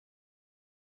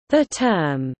The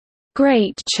term,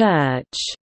 "Great Church",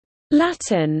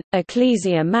 Latin,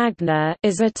 Ecclesia Magna,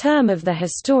 is a term of the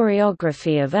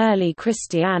historiography of early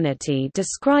Christianity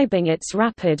describing its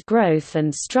rapid growth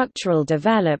and structural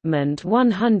development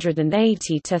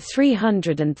 180 to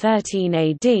 313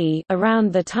 AD,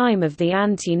 around the time of the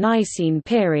Ante-Nicene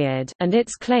period, and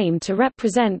its claim to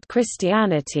represent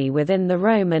Christianity within the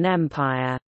Roman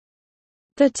Empire.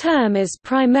 The term is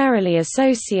primarily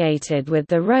associated with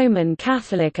the Roman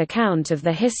Catholic account of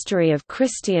the history of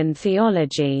Christian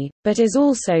theology, but is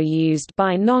also used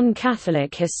by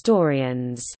non-Catholic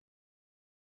historians.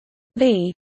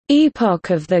 The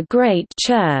 "Epoch of the Great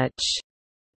Church"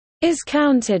 is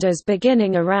counted as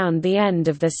beginning around the end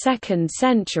of the 2nd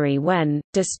century when,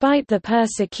 despite the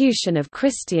persecution of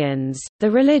Christians,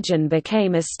 the religion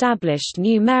became established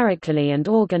numerically and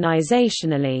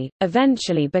organizationally,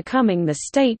 eventually becoming the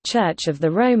state church of the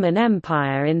Roman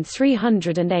Empire in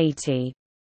 380.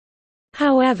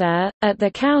 However, at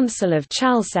the Council of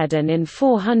Chalcedon in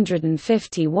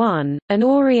 451, an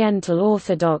Oriental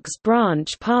Orthodox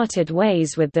branch parted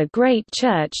ways with the Great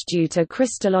Church due to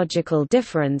Christological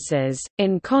differences.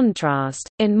 In contrast,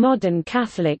 in modern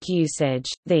Catholic usage,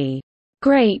 the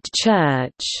Great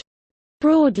Church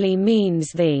broadly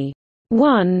means the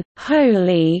one,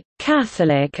 holy,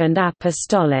 Catholic and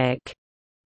apostolic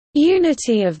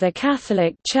unity of the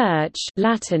Catholic Church,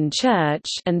 Latin Church,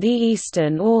 and the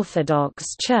Eastern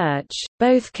Orthodox Church,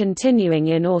 both continuing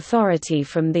in authority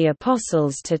from the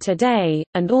Apostles to today,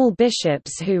 and all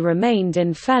bishops who remained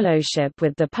in fellowship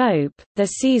with the Pope, the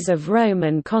sees of Rome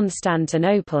and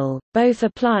Constantinople, both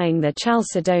applying the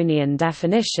Chalcedonian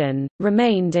definition,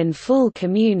 remained in full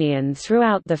communion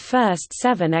throughout the first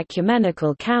 7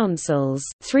 ecumenical councils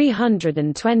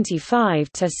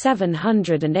 325 to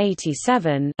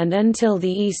 787 and until the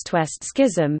East-West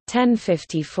Schism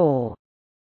 1054.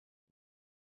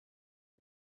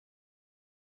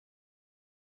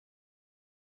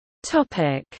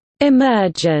 Topic: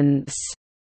 Emergence.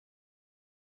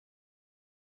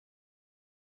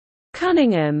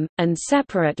 Cunningham, and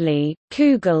separately,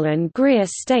 Kugel and Greer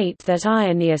state that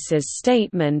Irenaeus's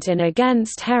statement in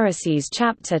Against Heresies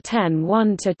chapter 10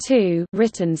 1–2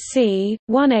 written c.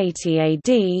 180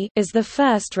 AD is the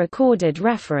first recorded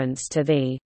reference to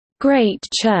the Great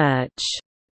Church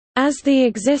as the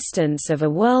existence of a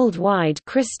worldwide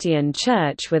Christian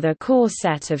church with a core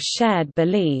set of shared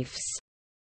beliefs.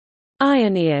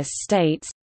 Irenaeus states,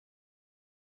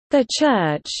 "The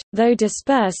Church, though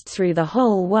dispersed through the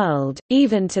whole world,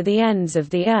 even to the ends of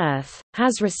the earth,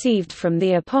 has received from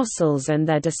the Apostles and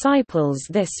their disciples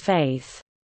this faith.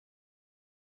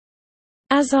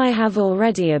 As I have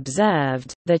already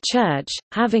observed, the Church,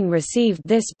 having received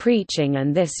this preaching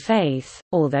and this faith,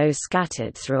 although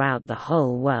scattered throughout the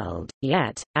whole world,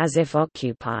 yet, as if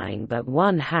occupying but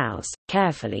one house,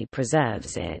 carefully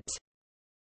preserves it.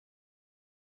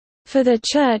 For the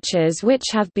churches which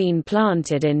have been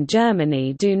planted in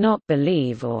Germany do not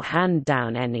believe or hand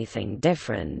down anything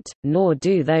different, nor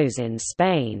do those in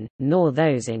Spain, nor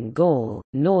those in Gaul,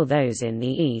 nor those in the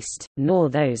East, nor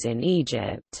those in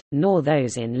Egypt, nor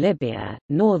those in Libya,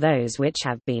 nor those which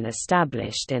have been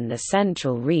established in the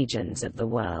central regions of the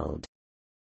world.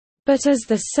 But as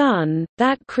the Son,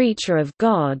 that creature of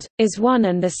God, is one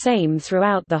and the same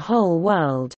throughout the whole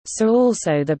world, so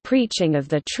also the preaching of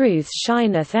the truth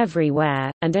shineth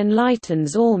everywhere, and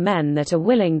enlightens all men that are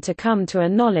willing to come to a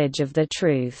knowledge of the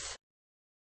truth."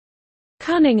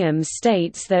 Cunningham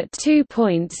states that 2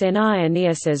 points in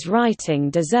Irenaeus's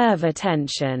writing deserve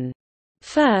attention.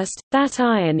 First, that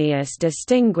Irenaeus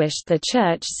distinguished the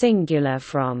church singular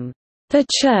from the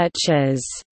churches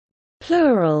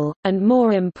plural, and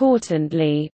more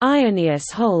importantly, Irenaeus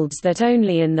holds that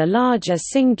only in the larger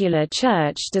singular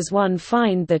church does one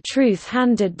find the truth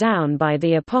handed down by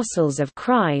the apostles of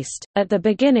Christ. At the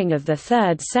beginning of the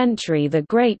 3rd century, the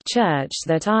great church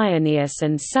that Irenaeus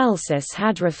and Celsus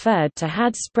had referred to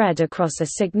had spread across a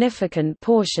significant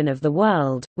portion of the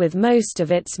world, with most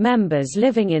of its members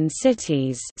living in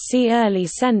cities, see early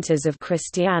centers of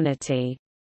Christianity.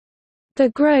 The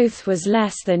growth was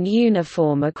less than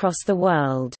uniform across the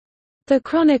world. The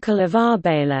Chronicle of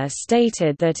Arbela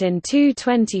stated that in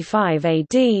 225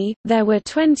 AD, there were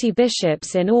 20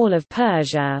 bishops in all of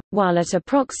Persia, while at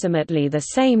approximately the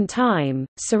same time,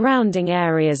 surrounding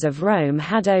areas of Rome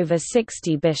had over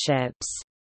 60 bishops.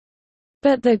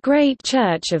 But the Great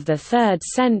Church of the 3rd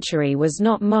century was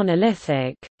not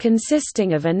monolithic,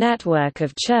 consisting of a network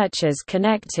of churches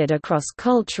connected across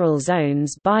cultural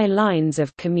zones by lines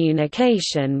of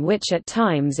communication which at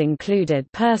times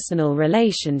included personal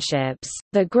relationships.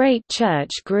 The Great Church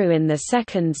grew in the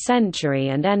 2nd century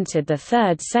and entered the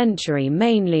 3rd century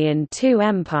mainly in two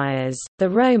empires, the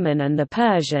Roman and the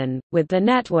Persian, with the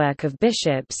network of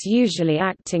bishops usually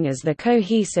acting as the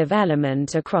cohesive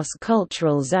element across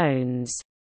cultural zones.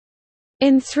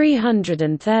 In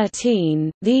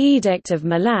 313, the Edict of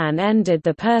Milan ended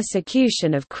the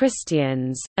persecution of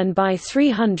Christians, and by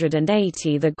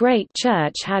 380 the Great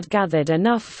Church had gathered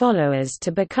enough followers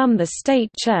to become the state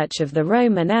church of the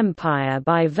Roman Empire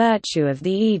by virtue of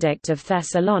the Edict of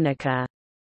Thessalonica.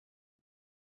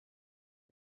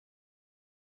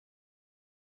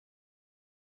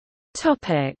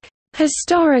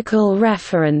 Historical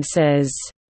references.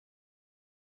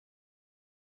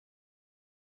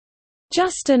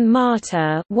 Justin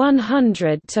Martyr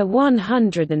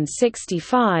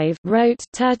 100–165 wrote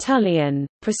Tertullian,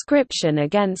 Prescription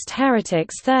against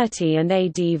Heretics 30 and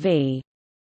ADV.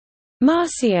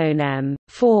 Marcionem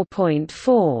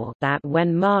 4.4 that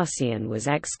when Marcion was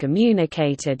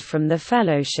excommunicated from the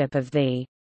fellowship of the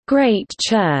Great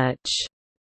Church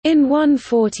in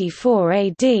 144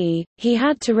 AD, he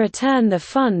had to return the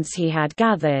funds he had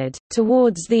gathered.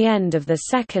 Towards the end of the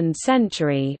 2nd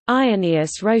century,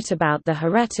 Irenaeus wrote about the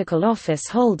heretical office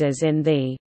holders in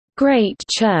the Great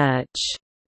Church.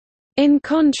 In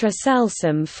Contra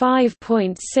Celsum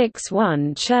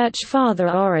 5.61, Church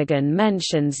Father Origen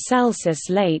mentions Celsus'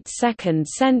 late 2nd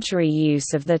century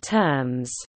use of the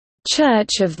terms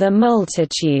Church of the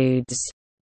Multitudes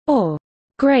or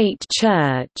Great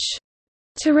Church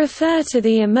to refer to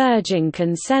the emerging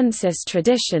consensus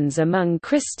traditions among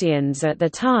Christians at the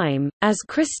time, as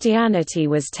Christianity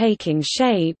was taking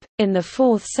shape. In the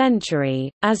 4th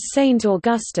century, as Saint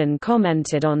Augustine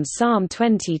commented on Psalm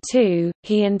 22,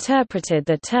 he interpreted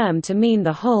the term to mean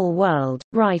the whole world,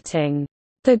 writing,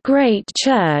 "The great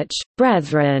church,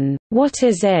 brethren, what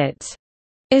is it?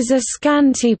 Is a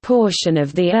scanty portion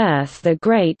of the earth the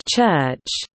great church?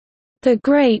 The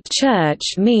great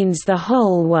church means the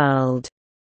whole world."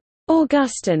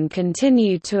 Augustine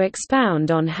continued to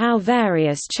expound on how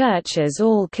various churches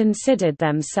all considered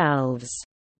themselves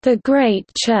the Great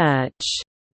Church,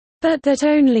 but that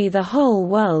only the whole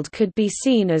world could be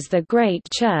seen as the Great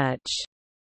Church.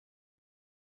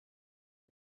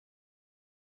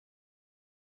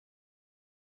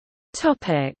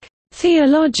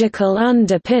 Theological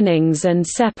underpinnings and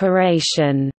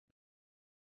separation.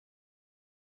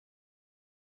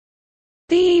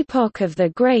 The epoch of the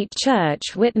Great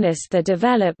Church witnessed the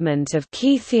development of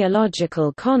key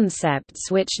theological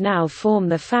concepts which now form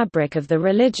the fabric of the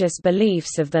religious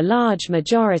beliefs of the large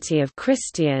majority of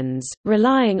Christians,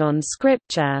 relying on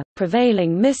Scripture,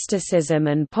 prevailing mysticism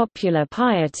and popular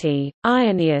piety.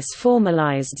 Irenaeus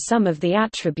formalized some of the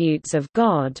attributes of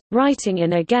God, writing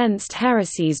in Against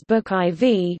Heresies Book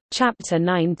IV, Chapter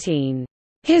 19.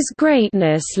 His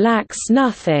greatness lacks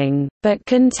nothing, but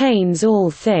contains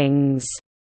all things.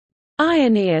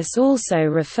 Irenaeus also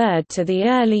referred to the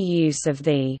early use of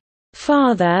the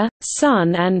Father,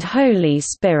 Son and Holy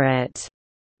Spirit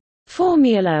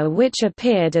formula which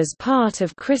appeared as part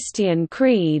of Christian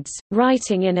creeds,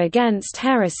 writing in Against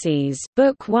Heresies,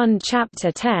 Book 1 Chapter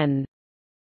 10.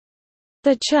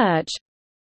 The Church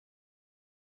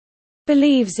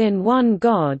believes in one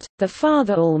God, the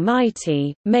Father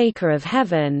Almighty, maker of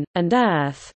heaven, and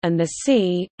earth, and the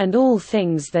sea, and all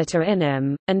things that are in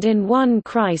him, and in one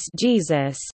Christ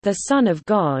Jesus, the Son of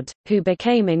God, who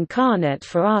became incarnate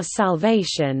for our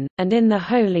salvation, and in the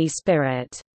Holy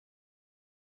Spirit.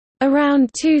 Around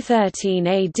 213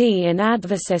 AD in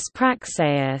Adversus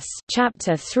Praxeus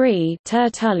Chapter 3,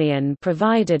 Tertullian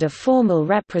provided a formal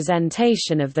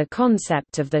representation of the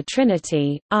concept of the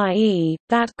Trinity, i.e.,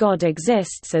 that God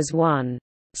exists as one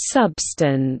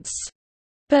substance,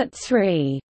 but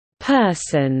three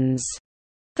persons,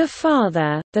 the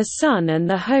Father, the Son and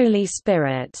the Holy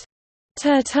Spirit.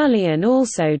 Tertullian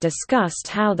also discussed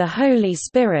how the Holy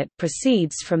Spirit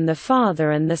proceeds from the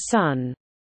Father and the Son.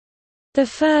 The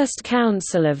First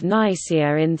Council of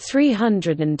Nicaea in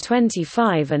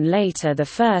 325 and later the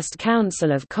First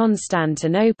Council of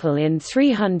Constantinople in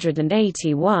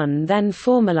 381 then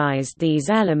formalized these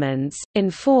elements. In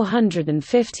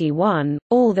 451,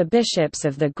 all the bishops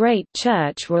of the Great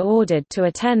Church were ordered to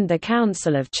attend the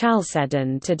Council of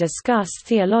Chalcedon to discuss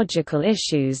theological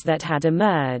issues that had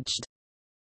emerged.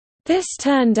 This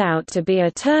turned out to be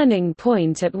a turning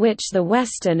point at which the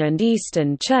Western and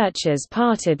Eastern churches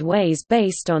parted ways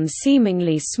based on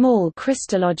seemingly small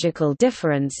Christological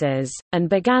differences, and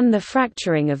began the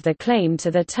fracturing of the claim to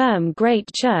the term Great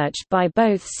Church by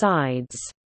both sides.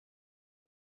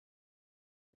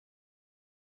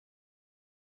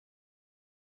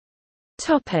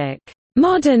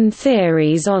 Modern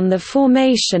theories on the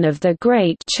formation of the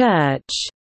Great Church.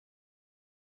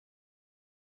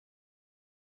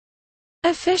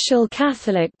 Official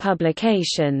Catholic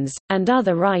publications, and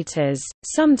other writers,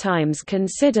 sometimes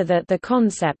consider that the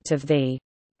concept of the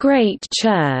Great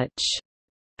Church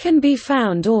can be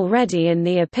found already in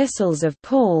the epistles of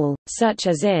Paul, such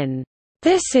as in,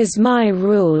 "This is my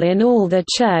rule in all the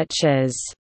churches",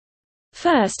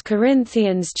 1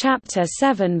 Corinthians chapter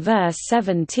 7 verse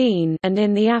 17, and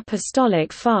in the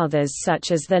Apostolic Fathers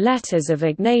such as the letters of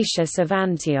Ignatius of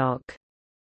Antioch.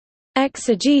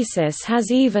 Exegesis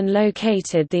has even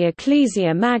located the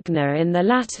Ecclesia Magna in the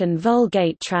Latin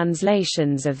Vulgate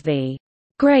translations of the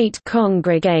Great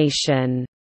Congregation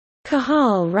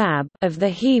Kahal Rab of the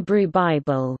Hebrew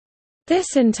Bible.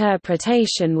 This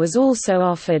interpretation was also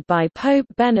offered by Pope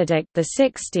Benedict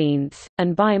XVI,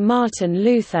 and by Martin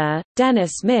Luther.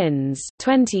 Dennis Minns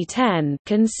 2010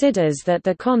 considers that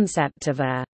the concept of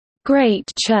a Great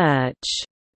Church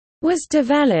was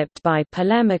developed by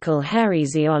polemical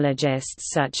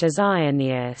heresiologists such as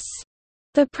Irenaeus.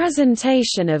 The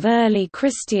presentation of early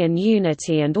Christian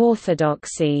unity and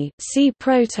orthodoxy, see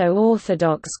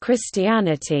Proto-Orthodox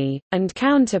Christianity, and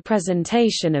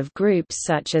counter-presentation of groups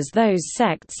such as those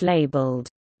sects labeled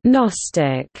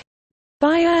Gnostic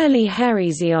by early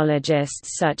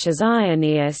heresiologists such as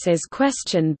Irenaeus is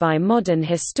questioned by modern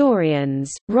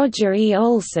historians. Roger E.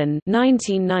 Olson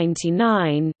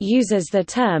 (1999) uses the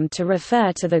term to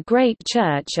refer to the Great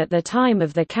Church at the time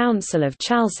of the Council of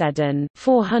Chalcedon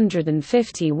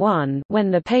 451,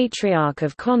 when the Patriarch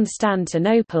of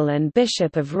Constantinople and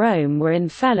Bishop of Rome were in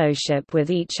fellowship with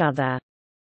each other.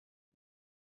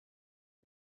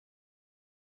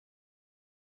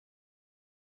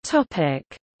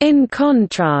 In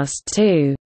contrast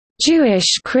to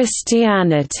Jewish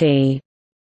Christianity,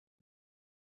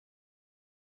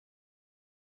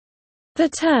 the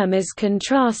term is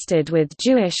contrasted with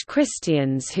Jewish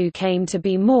Christians who came to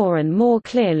be more and more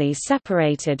clearly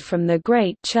separated from the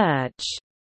Great Church.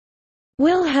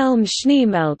 Wilhelm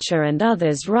Schneemelcher and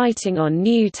others writing on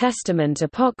New Testament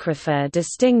Apocrypha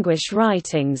distinguish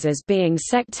writings as being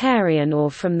sectarian or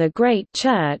from the Great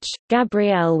Church.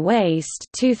 Gabriele Waist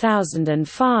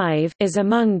 2005 is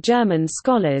among German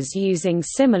scholars using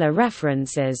similar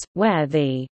references, where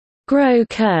the Große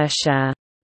Kirche,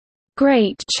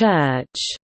 Great Church,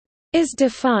 is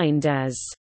defined as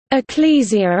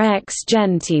Ecclesia ex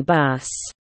gentibus,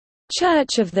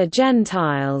 Church of the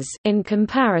Gentiles, in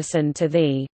comparison to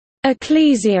the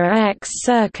Ecclesia ex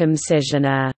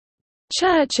circumcisiona,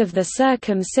 Church of the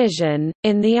Circumcision.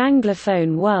 In the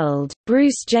Anglophone world,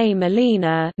 Bruce J.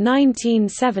 Molina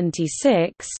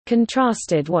 1976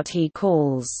 contrasted what he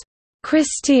calls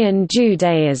Christian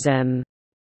Judaism,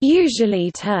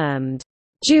 usually termed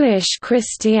Jewish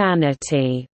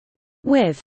Christianity,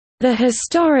 with the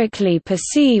historically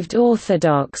perceived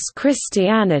Orthodox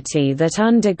Christianity that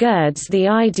undergirds the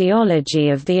ideology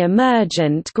of the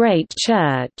emergent Great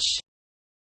Church.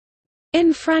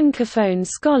 In Francophone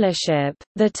scholarship,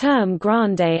 the term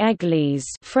Grande Église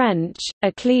 (French,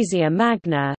 Ecclesia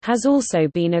Magna) has also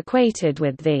been equated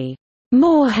with the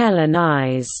more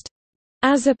Hellenized,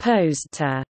 as opposed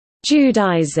to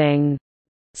Judaizing,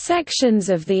 sections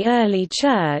of the early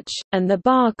Church, and the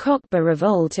Bar Kokhba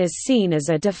revolt is seen as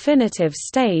a definitive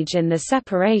stage in the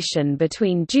separation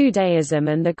between Judaism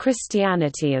and the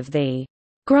Christianity of the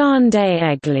Grande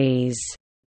Église.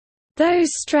 Those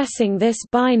stressing this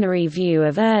binary view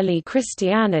of early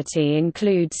Christianity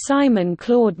include Simon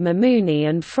Claude Mamouni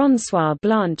and François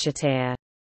Blanchetier.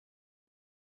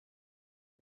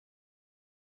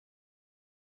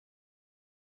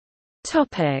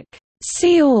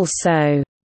 See also: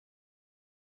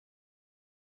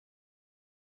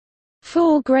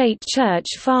 Four Great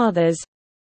Church Fathers,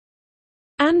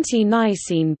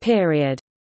 Ante-Nicene period,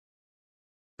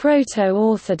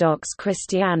 Proto-Orthodox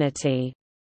Christianity.